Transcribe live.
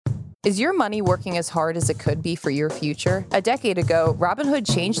Is your money working as hard as it could be for your future? A decade ago, Robinhood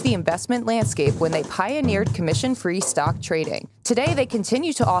changed the investment landscape when they pioneered commission-free stock trading. Today, they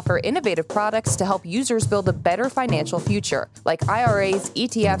continue to offer innovative products to help users build a better financial future, like IRAs,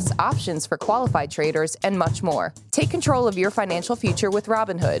 ETFs, options for qualified traders, and much more. Take control of your financial future with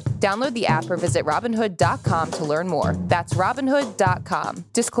Robinhood. Download the app or visit Robinhood.com to learn more. That's Robinhood.com.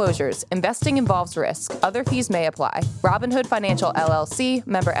 Disclosures. Investing involves risk. Other fees may apply. Robinhood Financial LLC,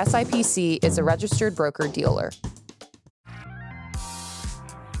 member SIPC, is a registered broker-dealer.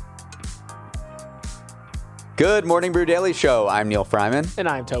 Good Morning Brew Daily Show. I'm Neil Fryman. And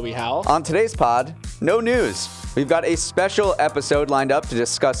I'm Toby Howell. On today's pod, no news. We've got a special episode lined up to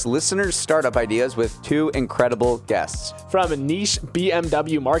discuss listeners' startup ideas with two incredible guests. From niche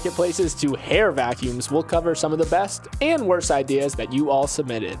BMW marketplaces to hair vacuums, we'll cover some of the best and worst ideas that you all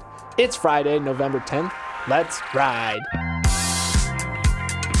submitted. It's Friday, November 10th. Let's ride.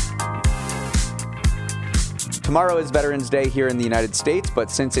 Tomorrow is Veterans Day here in the United States, but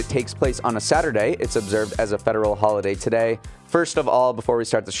since it takes place on a Saturday, it's observed as a federal holiday today. First of all, before we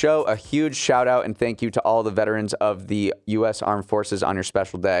start the show, a huge shout out and thank you to all the veterans of the U.S. Armed Forces on your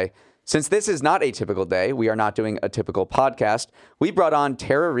special day. Since this is not a typical day, we are not doing a typical podcast. We brought on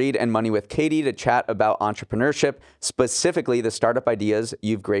Tara Reid and Money with Katie to chat about entrepreneurship, specifically the startup ideas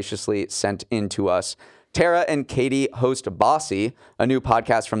you've graciously sent in to us. Tara and Katie host Bossy, a new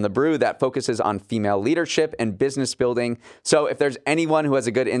podcast from The Brew that focuses on female leadership and business building. So if there's anyone who has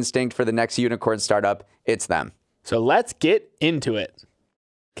a good instinct for the next unicorn startup, it's them. So let's get into it.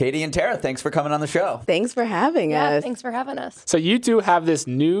 Katie and Tara, thanks for coming on the show. Thanks for having us. Thanks for having us. So you two have this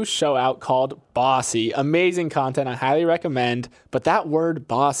new show out called Bossy. Amazing content. I highly recommend. But that word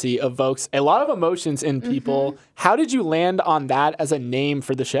bossy evokes a lot of emotions in people. How did you land on that as a name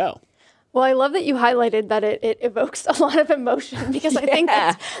for the show? Well, I love that you highlighted that it evokes a lot of emotion because I think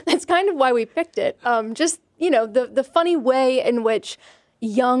that's kind of why we picked it. Just, the funny way in which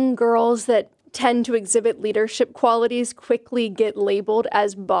young girls that tend to exhibit leadership qualities quickly get labeled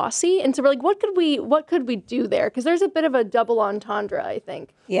as bossy. And so we're like, what could we do there? Because there's a bit of a double entendre, I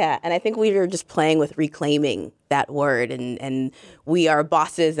think. Yeah, and I think we were just playing with reclaiming that word. And we are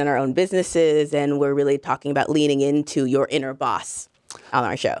bosses in our own businesses, and we're really talking about leaning into your inner boss on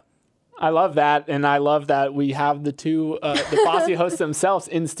our show. I love that, and I love that we have the two the Bossy hosts themselves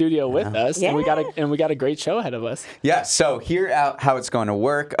in studio with us, and we got a great show ahead of us. Yeah, so here how it's going to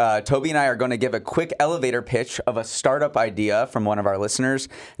work. Toby and I are going to give a quick elevator pitch of a startup idea from one of our listeners,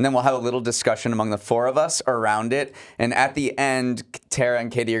 and then we'll have a little discussion among the four of us around it. And at the end, Tara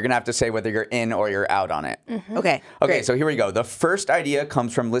and Katie, you're going to have to say whether you're in or you're out on it. Mm-hmm. Okay, great. So here we go. The first idea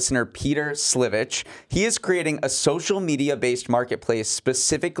comes from listener Peter Slivich. He is creating a social media-based marketplace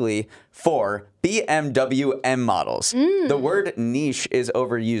specifically for BMW M models. The word niche is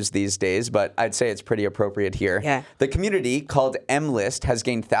overused these days, but I'd say it's pretty appropriate here. Yeah. The community, called M-List, has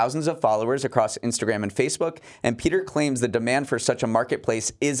gained thousands of followers across Instagram and Facebook, and Peter claims the demand for such a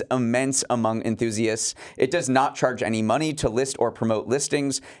marketplace is immense among enthusiasts. It does not charge any money to list or promote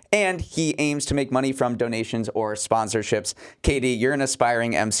listings, and he aims to make money from donations or sponsorships. Katie, you're an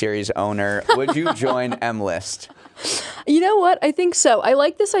aspiring M-Series owner. Would you join M-List? You know what? I think so. I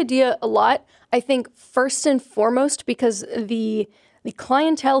like this idea a lot. I think first and foremost because the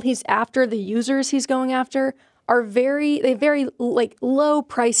clientele he's after, the users he's going after, are very low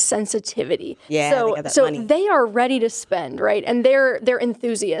price sensitivity. Yeah, so they got that so money. they are ready to spend, right? And they're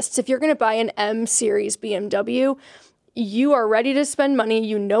enthusiasts. If you're going to buy an M series BMW, you are ready to spend money.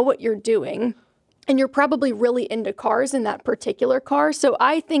 You know what you're doing. And you're probably really into cars in that particular car. So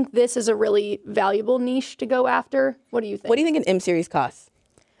I think this is a really valuable niche to go after. What do you think? What do you think an M Series costs?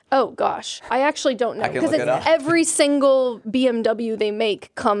 Oh, gosh. I actually don't know. I can Because look it up. every single BMW they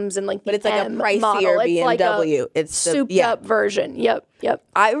make comes in like the But it's like M a pricier model. It's BMW. like a It's the- souped yeah. up version. Yep.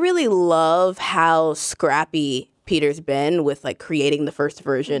 I really love how scrappy Peter's been with like creating the first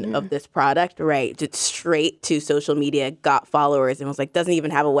version of this product, right? Just straight to social media, got followers, and was like, doesn't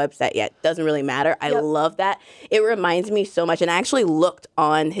even have a website yet. Doesn't really matter. I love that. It reminds me so much. And I actually looked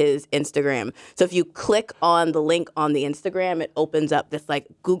on his Instagram. So if you click on the link on the Instagram, it opens up this like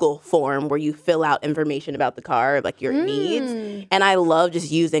Google form where you fill out information about the car, like your needs. And I love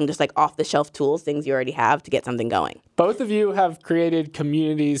just using just like off the shelf tools, things you already have to get something going. Both of you have created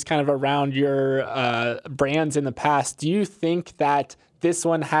communities kind of around your brands in the past. Do you think that this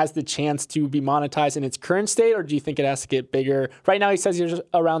one has the chance to be monetized in its current state, or do you think it has to get bigger? Right now, he says he has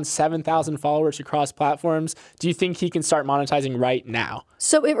around 7,000 followers across platforms. Do you think he can start monetizing right now?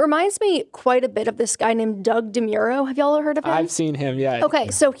 So it reminds me quite a bit of this guy named Doug DeMuro. Have y'all heard of him? I've seen him, yeah. Okay,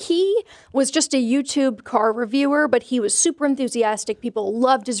 so he was just a YouTube car reviewer, but he was super enthusiastic. People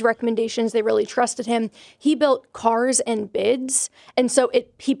loved his recommendations. They really trusted him. He built Cars and Bids. And so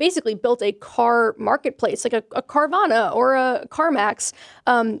he basically built a car marketplace, like a Carvana or a CarMax.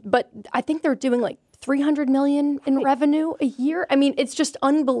 But I think they're doing like 300 million in revenue a year. I mean, it's just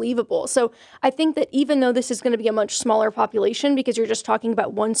unbelievable. So I think that even though this is going to be a much smaller population because you're just talking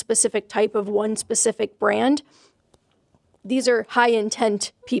about one specific type of one specific brand, these are high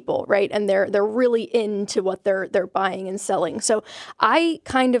intent people, right? And they're really into what they're buying and selling. So I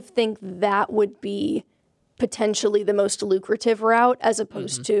kind of think that would be potentially the most lucrative route as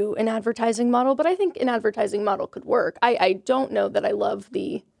opposed to an advertising model. But I think an advertising model could work. I don't know that I love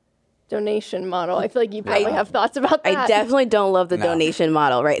the donation model. I feel like you probably have thoughts about that. I definitely don't love the donation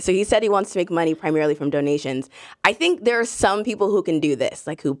model, right? So he said he wants to make money primarily from donations. I think there are some people who can do this,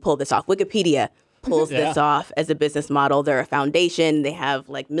 like who pull this off. Wikipedia pulls this off as a business model. They're a foundation. They have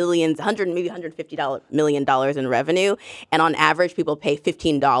like millions, maybe $150 million in revenue. And on average, people pay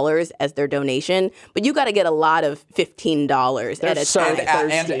 $15 as their donation. But you got to get a lot of $15 at a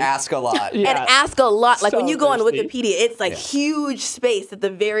time. And ask a lot. And ask a lot. Like So when you go on thirsty. Wikipedia, it's like huge space at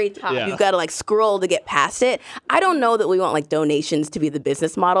the very top. Yeah. You've got to like scroll to get past it. I don't know that we want like donations to be the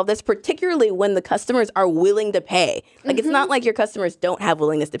business model of this, particularly when the customers are willing to pay. Like it's not like your customers don't have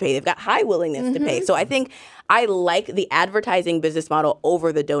willingness to pay. They've got high willingness to pay. So I think I like the advertising business model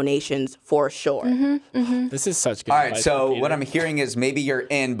over the donations for sure. This is such good All right, advice so from Peter. what I'm hearing is maybe you're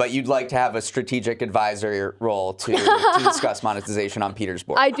in, but you'd like to have a strategic advisor role to discuss monetization on Peter's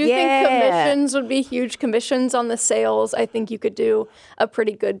board. I do think commissions would be huge. Commissions on the sales. I think you could do a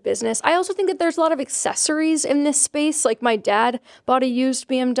pretty good business. I also think that there's a lot of accessories in this space. Like my dad bought a used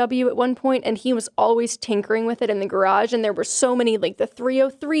BMW at one point, and he was always tinkering with it in the garage. And there were so many, like the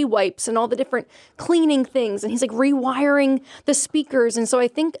 303 wipes and all the different cleaning things. And he's like rewiring the speakers. And so I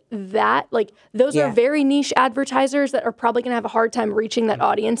think that like those are very niche advertisers that are probably going to have a hard time reaching that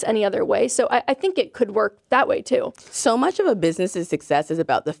audience any other way. So I think it could work that way too. So much of a business's success is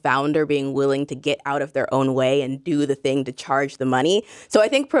about the founder being willing to get out of their own way and do the thing to charge the money. So I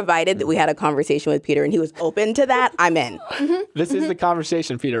think provided that we had a conversation with Peter and he was open to that, I'm in. This is the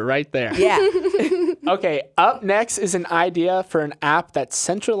conversation, Peter, right there. Yeah. Okay, up next is an idea for an app that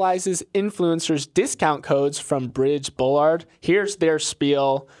centralizes influencers' discount codes from Bridge Bullard. Here's their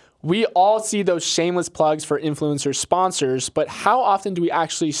spiel. We all see those shameless plugs for influencer sponsors, but how often do we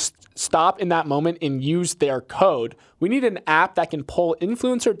actually stop in that moment and use their code? We need an app that can pull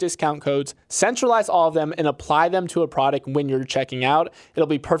influencer discount codes, centralize all of them, and apply them to a product when you're checking out. It'll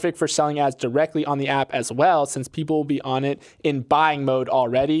be perfect for selling ads directly on the app as well, since people will be on it in buying mode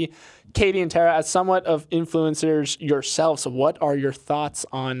already. Katie and Tara, as somewhat of influencers yourselves, what are your thoughts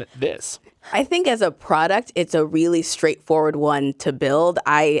on this? I think as a product, it's a really straightforward one to build.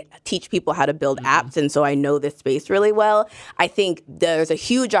 I teach people how to build apps, and so I know this space really well. I think there's a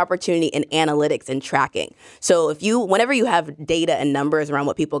huge opportunity in analytics and tracking. So whenever you have data and numbers around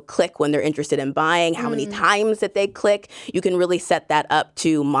what people click when they're interested in buying, how many times that they click, you can really set that up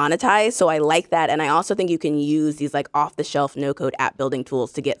to monetize. So I like that. And I also think you can use these like off-the-shelf no-code app building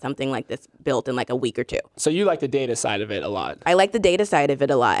tools to get something like this built in like a week or two. So you like the data side of it a lot. I like the data side of it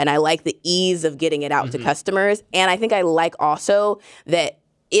a lot, and I like the ease of getting it out to customers. And I think I like also that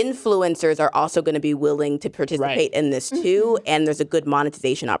influencers are also going to be willing to participate in this too, and there's a good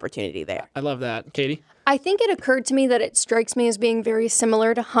monetization opportunity there. I love that. Katie? I think it occurred to me that it strikes me as being very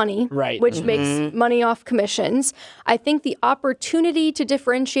similar to Honey, Right. which makes money off commissions. I think the opportunity to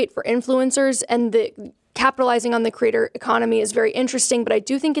differentiate for influencers and the capitalizing on the creator economy is very interesting, but I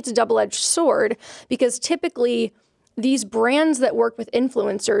do think it's a double-edged sword because typically these brands that work with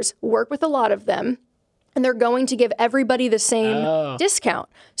influencers work with a lot of them, and they're going to give everybody the same discount.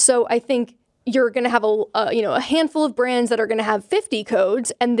 So I think you're going to have a handful of brands that are going to have 50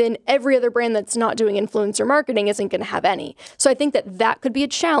 codes, and then every other brand that's not doing influencer marketing isn't going to have any. So I think that could be a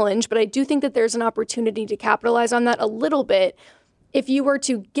challenge, but I do think that there's an opportunity to capitalize on that a little bit. If you were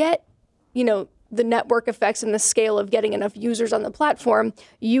to get, the network effects and the scale of getting enough users on the platform,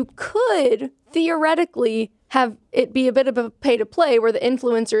 you could theoretically have it be a bit of a pay to play where the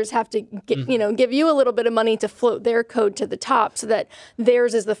influencers have to get, give you a little bit of money to float their code to the top so that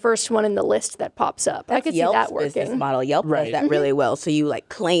theirs is the first one in the list that pops up. I could Yelp's see that working. Business model. Yelp does that really well. So you like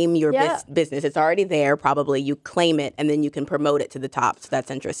claim your business. It's already there. Probably you claim it and then you can promote it to the top. So that's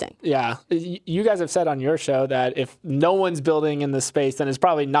interesting. Yeah. You guys have said on your show that if no one's building in the space, then it's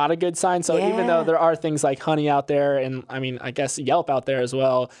probably not a good sign. So even though there are things like Honey out there and I guess Yelp out there as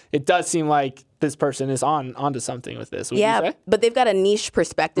well, it does seem like this person is onto something with this. Would you say? But they've got a niche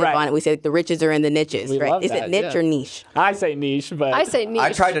perspective on it. We say the riches are in the niches, right? Love Is that, it niche or niche? I say niche, but I say niche.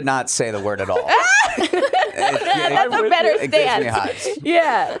 I try to not say the word at all. That's a better It gives me stance. hives.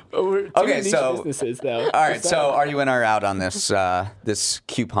 Yeah. We're two niche businesses, though. All right, so are you in or out on this this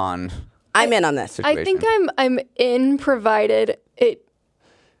coupon? I'm in on this. I think I'm in, provided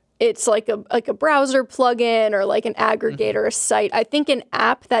it's like a browser plugin or like an aggregator, a site. I think an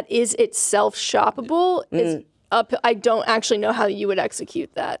app that is itself shoppable is up. I don't actually know how you would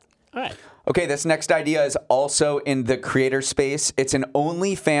execute that. All right. Okay, this next idea is also in the creator space. It's an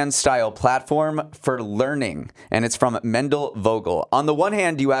OnlyFans style platform for learning, and it's from Mendel Vogel. On the one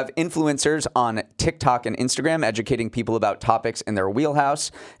hand, you have influencers on TikTok and Instagram educating people about topics in their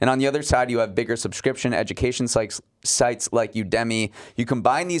wheelhouse, and on the other side, you have bigger subscription education sites like Udemy. You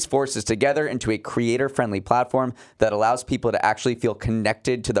combine these forces together into a creator-friendly platform that allows people to actually feel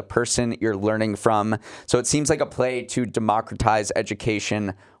connected to the person you're learning from. So it seems like a play to democratize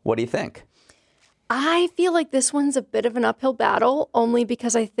education. What do you think? I feel like this one's a bit of an uphill battle, only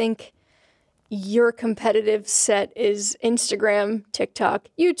because I think your competitive set is Instagram, TikTok,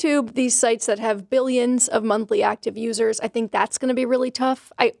 YouTube, these sites that have billions of monthly active users. I think that's going to be really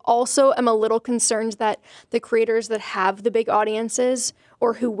tough. I also am a little concerned that the creators that have the big audiences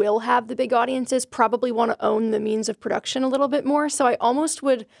or who will have the big audiences probably want to own the means of production a little bit more. So I almost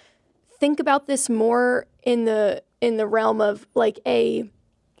would think about this more in the realm of like a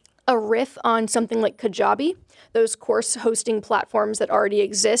riff on something like Kajabi, those course hosting platforms that already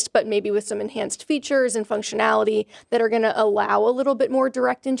exist, but maybe with some enhanced features and functionality that are going to allow a little bit more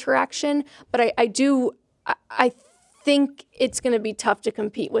direct interaction. But I think it's going to be tough to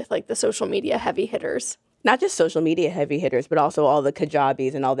compete with like the social media heavy hitters. Not just social media heavy hitters, but also all the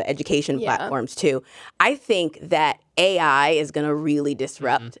Kajabis and all the education platforms too. I think that AI is going to really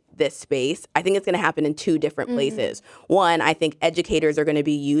disrupt this space. I think it's going to happen in two different places. One, I think educators are going to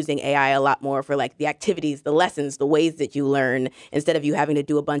be using AI a lot more for like the activities, the lessons, the ways that you learn. Instead of you having to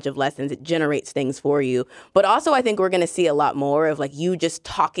do a bunch of lessons, it generates things for you. But also I think we're going to see a lot more of like you just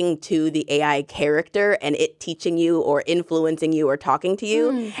talking to the AI character and it teaching you or influencing you or talking to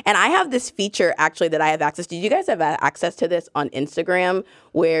you. And I have this feature actually that I have access to. You guys have access to this on Instagram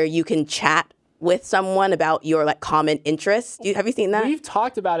where you can chat with someone about your like common interests. Have you seen that? We've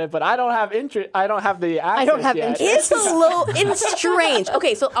talked about it, but I don't have interest. I don't have the access. I don't have yet. interest. It's strange.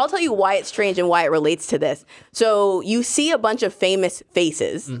 Okay, so I'll tell you why it's strange and why it relates to this. So you see a bunch of famous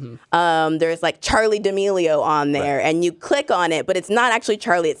faces. There's like Charlie D'Amelio on there, and you click on it, but it's not actually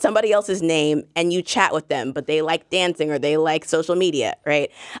Charlie. It's somebody else's name, and you chat with them, but they like dancing or they like social media,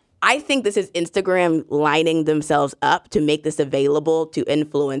 right? I think this is Instagram lining themselves up to make this available to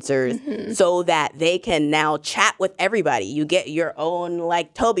influencers so that they can now chat with everybody. You get your own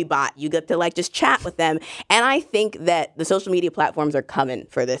like Toby bot. You get to like just chat with them. And I think that the social media platforms are coming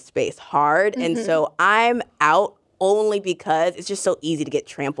for this space hard. And so I'm out only because it's just so easy to get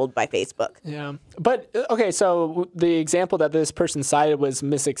trampled by Facebook. Yeah. But, okay, so the example that this person cited was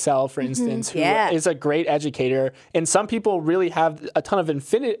Miss Excel, for instance, who is a great educator. And some people really have a ton of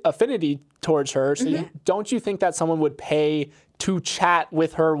affinity towards her. So don't you think that someone would pay to chat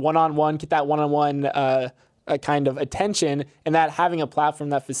with her one-on-one, get that one-on-one kind of attention, and that having a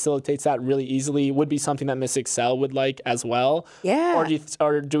platform that facilitates that really easily would be something that Miss Excel would like as well? Yeah.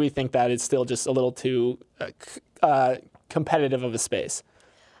 Or do we think that it's still just a little too competitive of a space?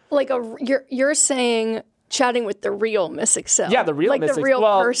 Like you're saying chatting with the real Miss Excel. Yeah, the real Miss Excel. Like the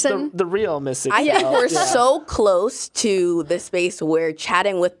real person. The real Miss Excel. I think we're so close to the space where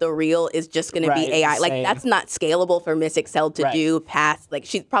chatting with the real is just going to be AI. Like that's not scalable for Miss Excel to do past, like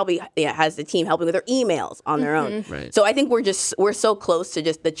she probably has the team helping with her emails on their own. Right. So I think we're so close to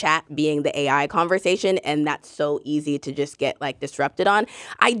just the chat being the AI conversation, and that's so easy to just get like disrupted on.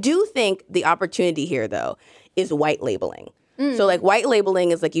 I do think the opportunity here though is white labeling. So like white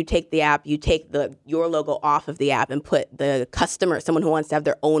labeling is like you take the app, you take your logo off of the app and put the customer, someone who wants to have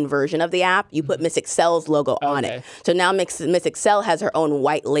their own version of the app, you put Miss Excel's logo on it. So now Miss Excel has her own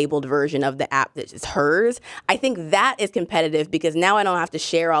white labeled version of the app that is hers. I think that is competitive because now I don't have to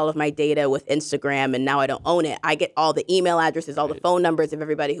share all of my data with Instagram and now I don't own it. I get all the email addresses, all the phone numbers of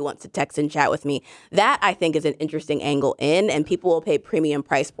everybody who wants to text and chat with me. That I think is an interesting angle in, and people will pay premium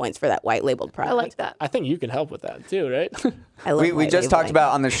price points for that white labeled product. I like that. I think you can help with that too, right? I love We just talked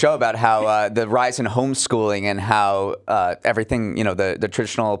about on the show about how the rise in homeschooling and how everything, the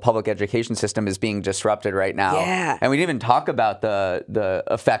traditional public education system is being disrupted right now. Yeah. And we didn't even talk about the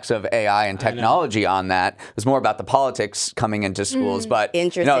effects of AI and technology on that. It was more about the politics coming into schools. But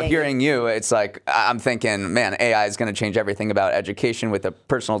hearing you, it's like I'm thinking, man, AI is going to change everything about education with the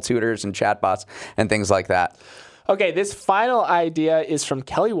personal tutors and chatbots and things like that. Okay, this final idea is from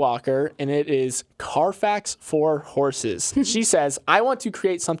Kelly Walker, and it is Carfax for horses. She says, I want to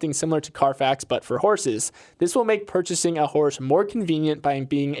create something similar to Carfax, but for horses. This will make purchasing a horse more convenient by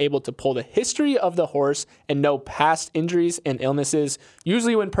being able to pull the history of the horse and know past injuries and illnesses.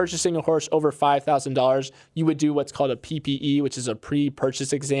 Usually when purchasing a horse over $5,000, you would do what's called a PPE, which is a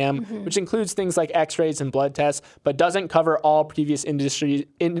pre-purchase exam, which includes things like x-rays and blood tests, but doesn't cover all previous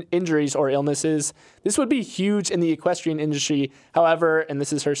injuries or illnesses. This would be huge in the equestrian industry. However, and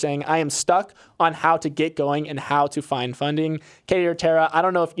this is her saying, I am stuck on how to get going and how to find funding. Katie or Tara, I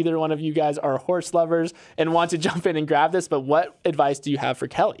don't know if either one of you guys are horse lovers and want to jump in and grab this, but what advice do you have for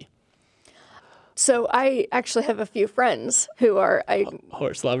Kelly? So I actually have a few friends who are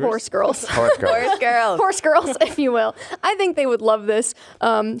horse lovers, horse girls, Horse girls, if you will. I think they would love this.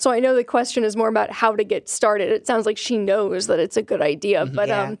 So I know the question is more about how to get started. It sounds like she knows that it's a good idea, but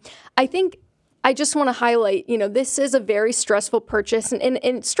I think I just want to highlight, this is a very stressful purchase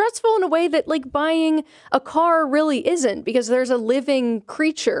and stressful in a way that like buying a car really isn't because there's a living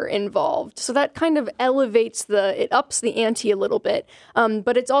creature involved. So that kind of it ups the ante a little bit.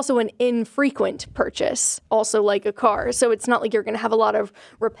 But it's also an infrequent purchase, also like a car. So it's not like you're going to have a lot of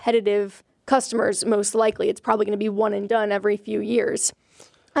repetitive customers, most likely. It's probably going to be one and done every few years.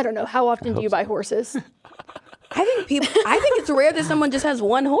 I don't know. How often do you buy horses? I think it's rare that someone just has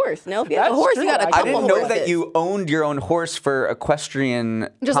one horse. No, if you have a horse, you got a couple I didn't know horses. that you owned your own horse for equestrian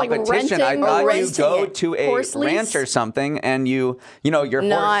just competition. Like I thought you go it. to a Horse ranch lease? or something, and your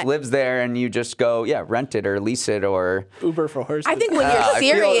horse lives there, and you just go, rent it or lease it or Uber for horses. I think when you're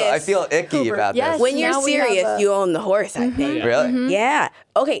serious, I feel icky about Yes. this. when you're Now we have serious, you own the horse. I think. Really? Yeah.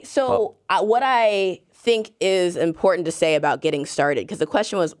 Okay. So what I think is important to say about getting started, because the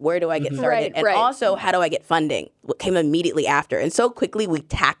question was, where do I get started? And also, how do I get funding? What came immediately after. And so quickly we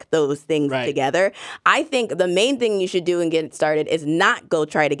tack those things together. I think the main thing you should do and get started is not go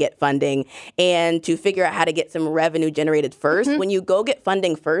try to get funding and to figure out how to get some revenue generated first. When you go get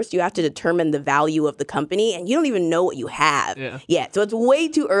funding first, you have to determine the value of the company, and you don't even know what you have yet. So it's way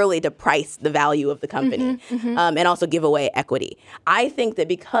too early to price the value of the company and also give away equity. I think that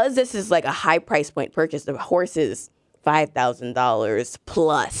because this is like a high price point purchase, the horses $5,000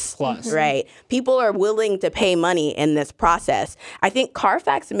 plus, right? People are willing to pay money in this process. I think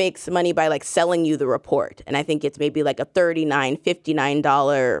Carfax makes money by like selling you the report. And I think it's maybe like a $39,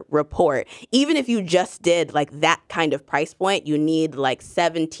 $59 report. Even if you just did like that kind of price point, you need like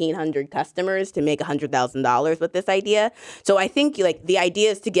 1,700 customers to make $100,000 with this idea. So I think like the idea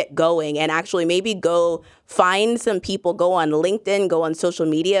is to get going and actually maybe go find some people, go on LinkedIn, go on social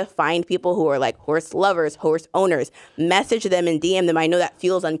media, find people who are like horse lovers, horse owners, message them and DM them. I know that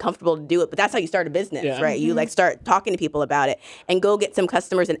feels uncomfortable to do it, but that's how you start a business, right? You like start talking to people about it and go get some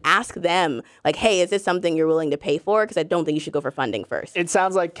customers and ask them like, hey, is this something you're willing to pay for? Because I don't think you should go for funding first. It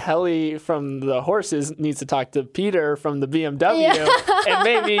sounds like Kelly from the horses needs to talk to Peter from the BMW and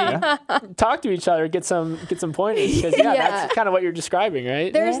maybe talk to each other, get some pointers. Because that's kind of what you're describing,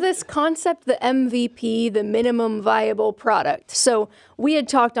 right? There's this concept, the MVP, the minimum viable product. So we had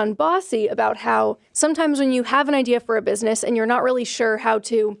talked on Bossy about how sometimes when you have an idea for a business and you're not really sure how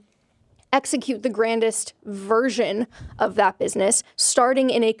to execute the grandest version of that business,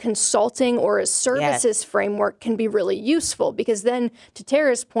 starting in a consulting or a services framework can be really useful, because then, to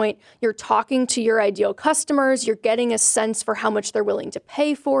Tara's point, you're talking to your ideal customers, you're getting a sense for how much they're willing to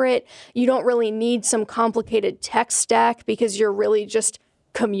pay for it. You don't really need some complicated tech stack because you're really just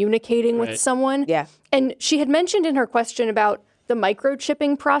communicating with someone. Yeah. And she had mentioned in her question about the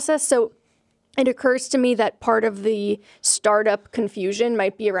microchipping process. So it occurs to me that part of the startup confusion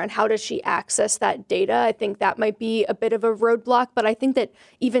might be around how does she access that data. I think that might be a bit of a roadblock, but I think that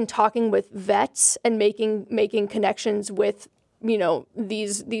even talking with vets and making connections with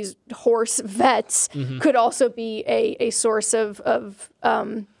these horse vets could also be a source of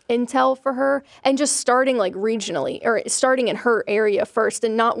intel for her, and just starting like regionally or starting in her area first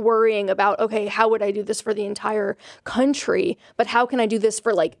and not worrying about, okay, how would I do this for the entire country, but how can I do this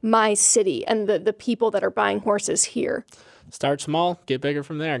for like my city and the people that are buying horses here? Start small, get bigger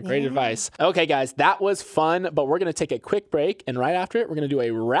from there. Great advice. Okay, guys, that was fun, but we're going to take a quick break, and right after it, we're going to do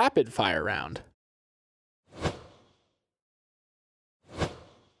a rapid fire round.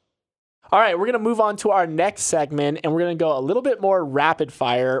 All right, we're going to move on to our next segment, and we're going to go a little bit more rapid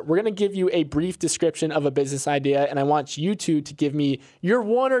fire. We're going to give you a brief description of a business idea, and I want you two to give me your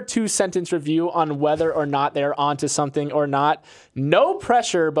 1 or 2 sentence review on whether or not they're onto something or not. No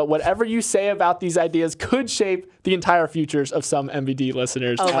pressure, but whatever you say about these ideas could shape the entire futures of some MVD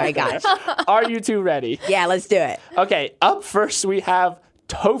listeners. Oh my gosh. Are you two ready? Yeah, let's do it. Okay, up first we have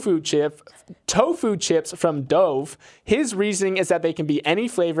tofu chips from Dove. His reasoning is that they can be any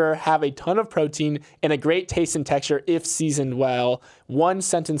flavor, have a ton of protein, and a great taste and texture if seasoned well. 1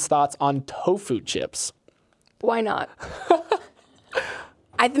 sentence thoughts on tofu chips. Why not?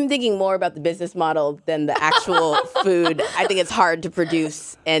 I've been thinking more about the business model than the actual food. I think it's hard to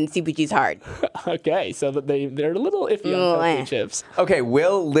produce, and CPG is hard. Okay, so they're a little iffy on tofu chips. Okay,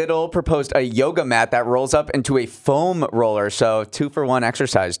 Will Little proposed a yoga mat that rolls up into a foam roller, so 2-for-1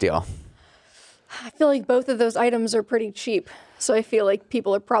 exercise deal. I feel like both of those items are pretty cheap, so I feel like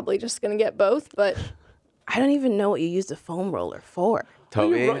people are probably just going to get both, but I don't even know what you use the foam roller for.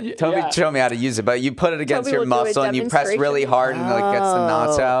 Toby yeah. showed me how to use it, but you put it against Toby your will do a muscle and you press really demonstration. hard and it like gets the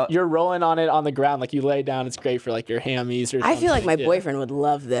knots out. You're rolling on it on the ground, like you lay down. It's great for like your hammies or something. I feel like my boyfriend would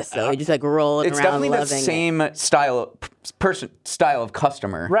love this, though. He just like rolling It's around definitely the loving it. same style of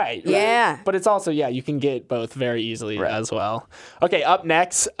customer. Right. Yeah. But it's also, you can get both very easily as well. Okay, up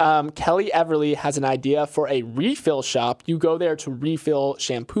next, Kelly Everly has an idea for a refill shop. You go there to refill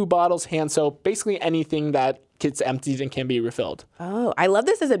shampoo bottles, hand soap, basically anything that gets emptied and can be refilled. Oh, I love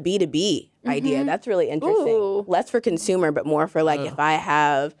this as a B2B idea. That's really interesting. Ooh. Less for consumer, but more for like if I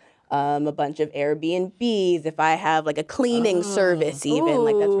have a bunch of Airbnbs, if I have like a cleaning service even,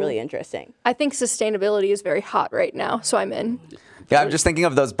 like that's really interesting. I think sustainability is very hot right now, so I'm in. Yeah, I'm just thinking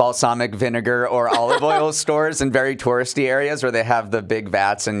of those balsamic vinegar or olive oil stores in very touristy areas where they have the big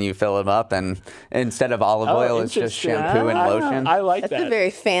vats and you fill them up, and instead of olive oil, it's just interesting. shampoo and lotion. I like That's that. a very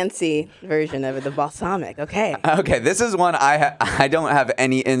fancy version of the balsamic. Okay. Okay, this is one I don't have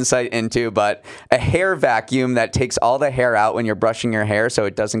any insight into, but a hair vacuum that takes all the hair out when you're brushing your hair so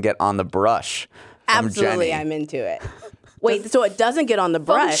it doesn't get on the brush. From Absolutely, Jenny. I'm into it. Wait, so it doesn't get on the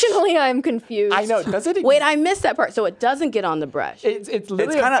brush? Functionally, I'm confused. I know. Does it? Wait, I missed that part. So it doesn't get on the brush. It's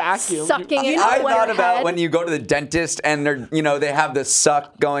literally kinda a vacuum. sucking it I out thought your about head. when you go to the dentist and they have the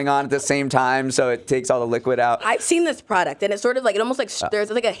suck going on at the same time, so it takes all the liquid out. I've seen this product, and it's sort of like, it almost like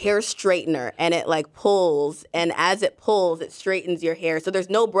there's like a hair straightener, and it like pulls, and as it pulls, it straightens your hair. So there's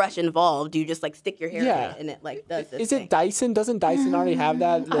no brush involved. You just like stick your hair in it, and it like does this Is thing. it Dyson? Doesn't Dyson already have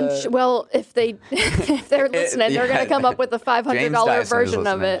that? Well, if they're listening, they're going to come up with a $500 Dyson is version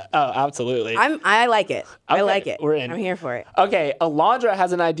of listening. it. Oh, absolutely. I like it. I Okay, like it. we're in. I'm here for it. Okay, Alondra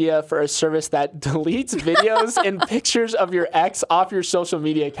has an idea for a service that deletes videos and pictures of your ex off your social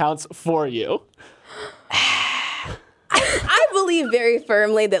media accounts for you. I believe very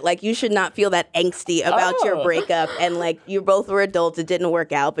firmly that like you should not feel that angsty about your Oh. breakup, and like you both were adults, it didn't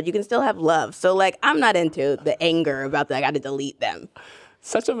work out, but you can still have love. So like I'm not into the anger about that I got to delete them.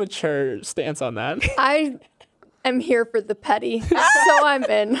 Such a mature stance on that. I am here for the petty, so I'm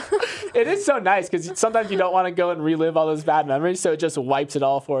in. It is so nice because sometimes you don't want to go and relive all those bad memories, so it just wipes it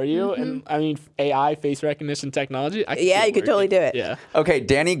all for you. Mm-hmm. And I mean, AI, face recognition technology. I can Yeah, see it you could totally working. do it. Yeah. Okay,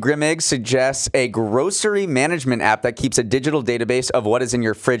 Danny Grimmig suggests a grocery management app that keeps a digital database of what is in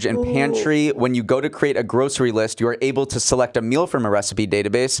your fridge and pantry. When you go to create a grocery list, you are able to select a meal from a recipe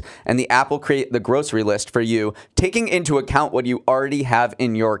database, and the app will create the grocery list for you, taking into account what you already have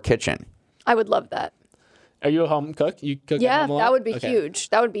in your kitchen. I would love that. Are you a home cook? You cook at Yeah, home a lot? that would be Okay. huge.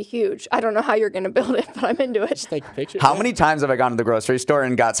 That would be huge. I don't know how you're going to build it, but I'm into it. Take a picture. How many times have I gone to the grocery store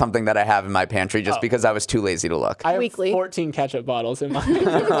and got something that I have in my pantry just because I was too lazy to look? I have Weekly. 14 ketchup bottles in my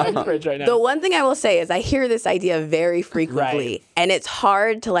fridge right now. The one thing I will say is I hear this idea very frequently, Right. and it's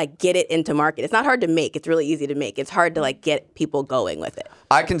hard to like get it into market. It's not hard to make. It's really easy to make. It's hard to like get people going with it.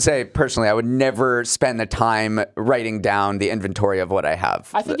 I can say personally, I would never spend the time writing down the inventory of what I have.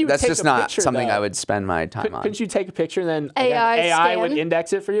 I think you would That's take just a not picture, something though. I would spend my time on. Couldn't you take a picture and then AI AI would scan?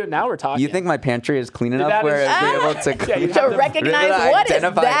 index it for you? Now we're talking. You think my pantry is clean enough That where is- I'd be able to Yeah, you clean have To to recognize Really what is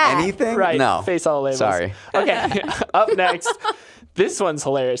identify that? anything? Right. No. Face all the labels. Sorry. Okay. Up next, this one's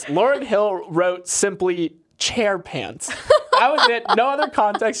hilarious. Lauren Hill wrote simply chair pants. I was it. No other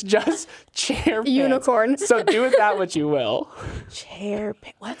context, just chair pants. Unicorn. So do with that what you will.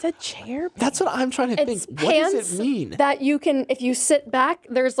 What's a chair pants? That's what I'm trying to It's think. What pants does it mean? that you can, if you sit back,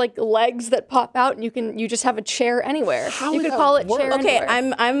 there's like legs that pop out, and you just have a chair anywhere. How you would could that call it work? chair Okay,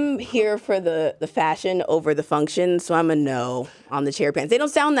 anywhere. I'm here for the fashion over the function, so I'm a no on the chair pants. They don't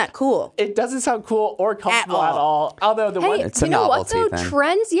sound that cool. It doesn't sound cool or comfortable at all. all. Although the Hey, one It's a you know what novelty though?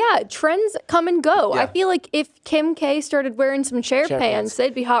 thing. Trends come and go. Yeah. I feel like if Kim K started wearing some chair Chair pants, pants.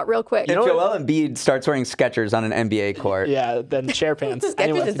 they'd be hot real quick. If Joel Embiid starts wearing Skechers on an NBA court, yeah, then chair pants.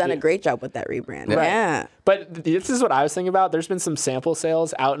 Skechers has done a great job with that rebrand. Right. Yeah. But this is what I was thinking about. There's been some sample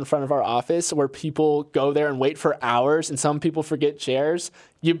sales out in front of our office where people go there and wait for hours, and some people forget chairs.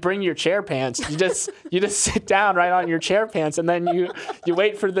 You bring your chair pants. You just sit down right on your chair pants, and then you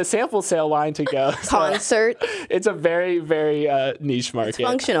wait for the sample sale line to go. So Concert. it's a very, very niche market.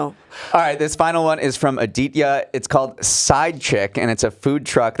 Functional. All right, this final one is from Aditya. It's called Side Chick, and it's a food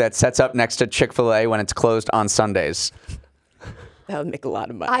truck that sets up next to Chick-fil-A when it's closed on Sundays. That would make a lot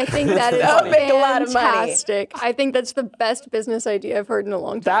of money. I think that is That would make a lot of money. fantastic. I think that's the best business idea I've heard in a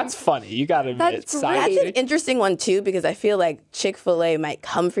long time. That's funny. You got to admit. That's Side great. That's an chick. interesting one too, because I feel like Chick-fil-A might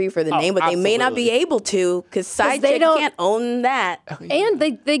come for you for the name, but they may not be absolutely. able to, because Side they Chick don't- can't own that. And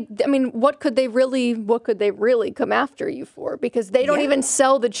I mean, what could they really come after you for? Because they don't even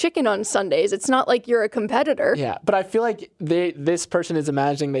sell the chicken on Sundays. It's not like you're a competitor. Yeah, but I feel like this person is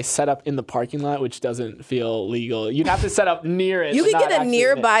imagining they set up in the parking lot, which doesn't feel legal. You'd have to set up near it. You but could not get a actually in it.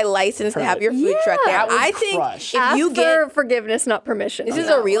 nearby license to have your food truck there. That would I think crush. if Ask you get for forgiveness, not permission. this on is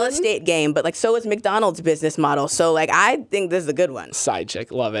that a real one. estate game, but like so is McDonald's business model. So like I think this is a good one. Side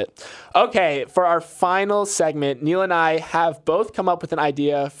chick, love it. Okay, for our final segment, Neil and I have both come up with an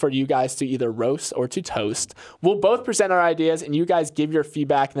idea for you guys to either roast or to toast. We'll both present our ideas, and you guys give your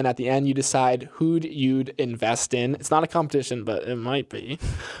feedback, and then at the end you decide who you'd invest in. It's not a competition, but it might be.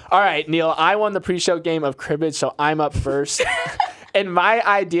 All right, Neil, I won the pre-show game of cribbage, so I'm up first. And my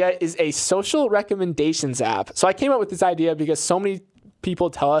idea is a social recommendations app. So I came up with this idea because so many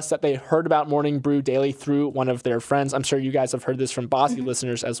people tell us that they heard about Morning Brew Daily through one of their friends. I'm sure you guys have heard this from Bossy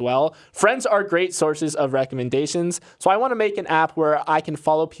listeners as well. Friends are great sources of recommendations. So I want to make an app where I can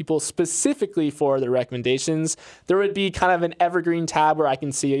follow people specifically for their recommendations. There would be kind of an evergreen tab where I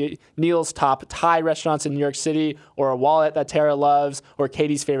can see Neil's top Thai restaurants in New York City, or a wallet that Tara loves, or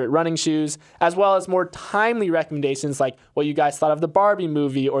Katie's favorite running shoes, as well as more timely recommendations like what you guys thought of the Barbie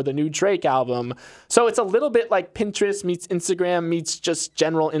movie or the new Drake album. So it's a little bit like Pinterest meets Instagram meets just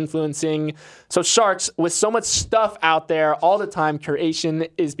general influencing. So Sharks, with so much stuff out there all the time, curation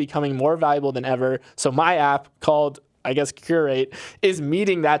is becoming more valuable than ever. So my app, called I guess Curate, is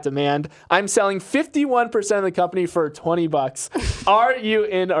meeting that demand. I'm selling 51% of the company for $20. Are you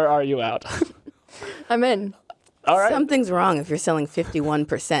in or are you out? I'm in. All right. Something's wrong if you're selling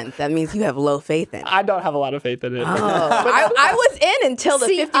 51%. That means you have low faith in it. I don't have a lot of faith in it. I was in until the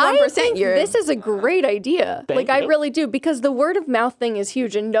See, 51%. I think this is a great idea. Thank I you. really do, because the word of mouth thing is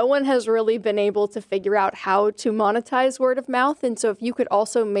huge, and no one has really been able to figure out how to monetize word of mouth. And so if you could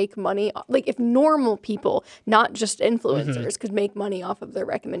also make money, like if normal people, not just influencers, could make money off of their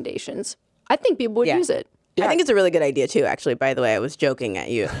recommendations, I think people would Yeah. use it. I think it's a really good idea too, actually, by the way. I was joking at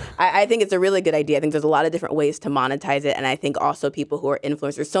you. I think it's a really good idea. I think there's a lot of different ways to monetize it. And I think also people who are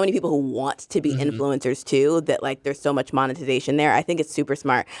influencers, so many people who want to be influencers too, that like there's so much monetization there. I think it's super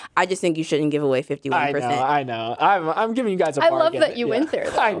smart. I just think you shouldn't give away 51%. I know. I'm giving you guys a I bargain. love that you went there,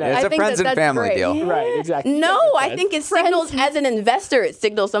 though. I know. It's I a think friends and that's family great. deal. Right, exactly. No, You guys I are think it Friends. signals as an investor, it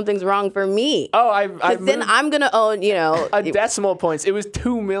signals something's wrong for me. Oh, I Because then moved I'm going to own, a decimal points. It was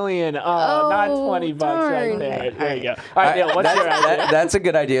 $2 million. Not $20 right darn. there. There you go. All right, Neil, what's your idea? That's a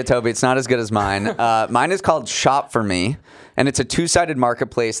good idea, Toby. It's not as good as mine. Mine is called Shop For Me, and it's a two-sided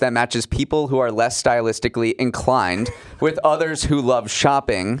marketplace that matches people who are less stylistically inclined with others who love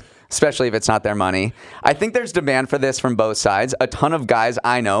shopping, especially if it's not their money. I think there's demand for this from both sides. A ton of guys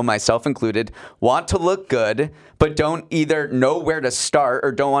I know, myself included, want to look good, but don't either know where to start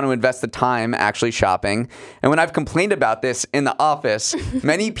or don't want to invest the time actually shopping. And when I've complained about this in the office,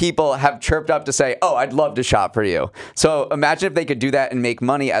 many people have chirped up to say, oh, I'd love to shop for you. So imagine if they could do that and make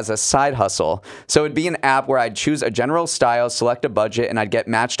money as a side hustle. So it'd be an app where I'd choose a general style, select a budget, and I'd get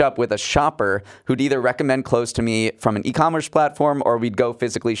matched up with a shopper who'd either recommend clothes to me from an e-commerce platform or we'd go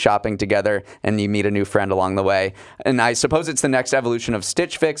physically shop shopping together and you meet a new friend along the way. And I suppose it's the next evolution of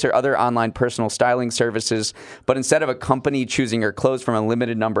Stitch Fix or other online personal styling services. But instead of a company choosing your clothes from a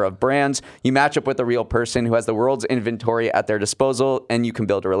limited number of brands, you match up with a real person who has the world's inventory at their disposal and you can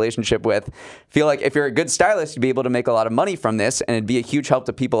build a relationship with. Feel like if you're a good stylist, you'd be able to make a lot of money from this, and it'd be a huge help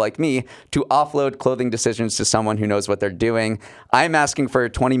to people like me to offload clothing decisions to someone who knows what they're doing. I'm asking for a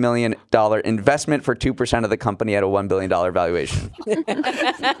 $20 million investment for 2% of the company at a $1 billion valuation.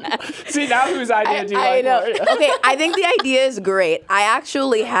 See, now whose idea do you I like know. more? Okay, I think the idea is great.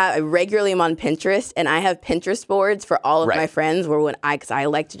 I regularly am on Pinterest, and I have Pinterest boards for all of Right. my friends because I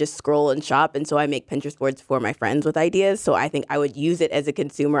like to just scroll and shop, and so I make Pinterest boards for my friends with ideas. So I think I would use it as a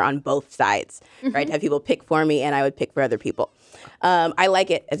consumer on both sides, right? To have people pick for me, and I would pick for other people. I like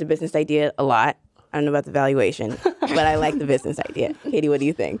it as a business idea a lot. I don't know about the valuation, but I like the business idea. Katie, what do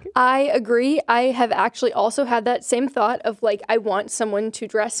you think? I agree. I have actually also had that same thought of like, I want someone to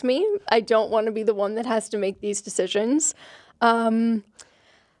dress me. I don't want to be the one that has to make these decisions. I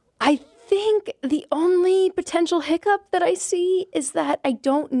think the only potential hiccup that I see is that I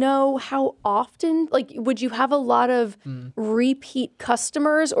don't know how often, like, would you have a lot of repeat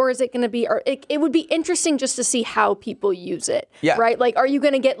customers, or is it going to be, or it would be interesting just to see how people use it, Yeah. right? Like, are you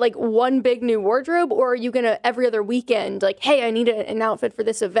going to get like one big new wardrobe, or are you going to every other weekend, like, hey, I need an outfit for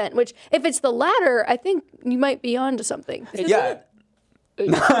this event, which if it's the latter, I think you might be onto something. Yeah.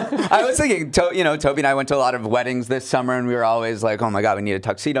 I was thinking, Toby and I went to a lot of weddings this summer, and we were always like, "Oh my God, we need a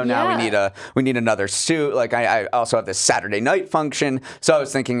tuxedo now. Yeah. We need another suit." Like I also have this Saturday night function, so I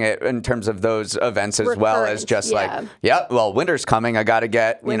was thinking it in terms of those events as well as Recurrent, just yeah. well, winter's coming. I got to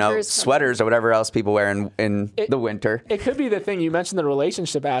get Winter's sweaters or whatever else people wear in the winter. It could be the thing, you mentioned the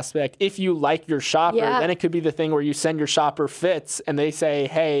relationship aspect. If you like your shopper, Yeah. then it could be the thing where you send your shopper fits and they say,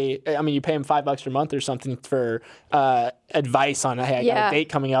 hey, I mean, you pay them $5 a month or something for advice on, hey, I got Yeah. a date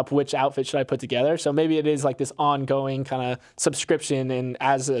coming up. Which outfit should I put together? So maybe it is like this ongoing kind of subscription. And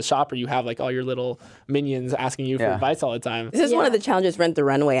as a shopper, you have like all your little minions asking you for Yeah. advice all the time. This is one of Yeah. the challenges Rent the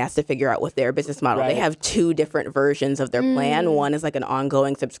Runway has to figure out with their business model. Right. They have two different versions of their plan. One is like an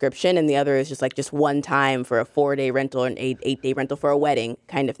ongoing subscription, and the other is just one time for a 4-day rental and 8-day rental for a wedding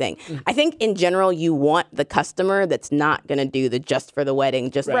kind of thing. I think in general, you want the customer that's not going to do the just for the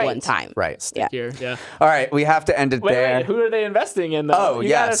wedding, just Right. one time. Right. Yeah. Here, yeah. All right, we have to end it there. Wait, who are they investing in though? Oh, you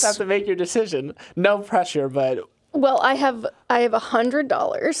yes. guys have to make your decision. No pressure, but Well, I have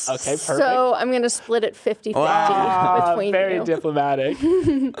 $100. Okay, perfect. So I'm going to split it 50-50 between very you. diplomatic.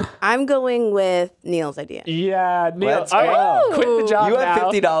 I'm going with Neil's idea. Yeah, Neil. Let's all right, go. quit the job You have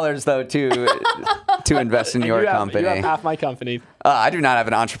now. $50 though to invest in And your you have company. half my company. I do not have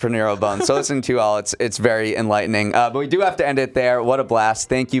an entrepreneurial bone, so listening to you all, it's very enlightening. But we do have to end it there. What a blast.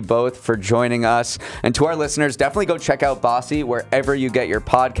 Thank you both for joining us. And to our listeners, definitely go check out Bossy wherever you get your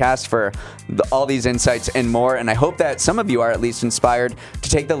podcast for all these insights and more. And I hope that some of you are at least inspired to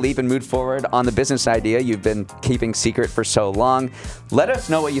take the leap and move forward on the business idea you've been keeping secret for so long. Let us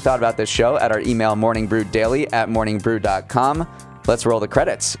know what you thought about this show at our email morningbrew@morningbrew.com. Let's roll the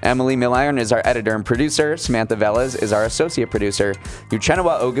credits. Emily Milliron is our editor and producer. Samantha Velez is our associate producer. Uchenna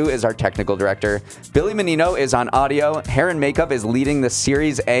Ogu is our technical director. Billy Menino is on audio. Hair and Makeup is leading the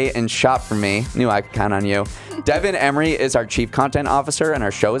Series A in Shop for me. Knew I could count on you. Devin Emery is our chief content officer, and our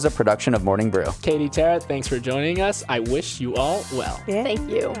show is a production of Morning Brew. Katie Terra, thanks for joining us. I wish you all well. Yeah. Thank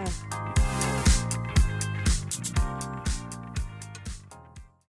you. Yeah.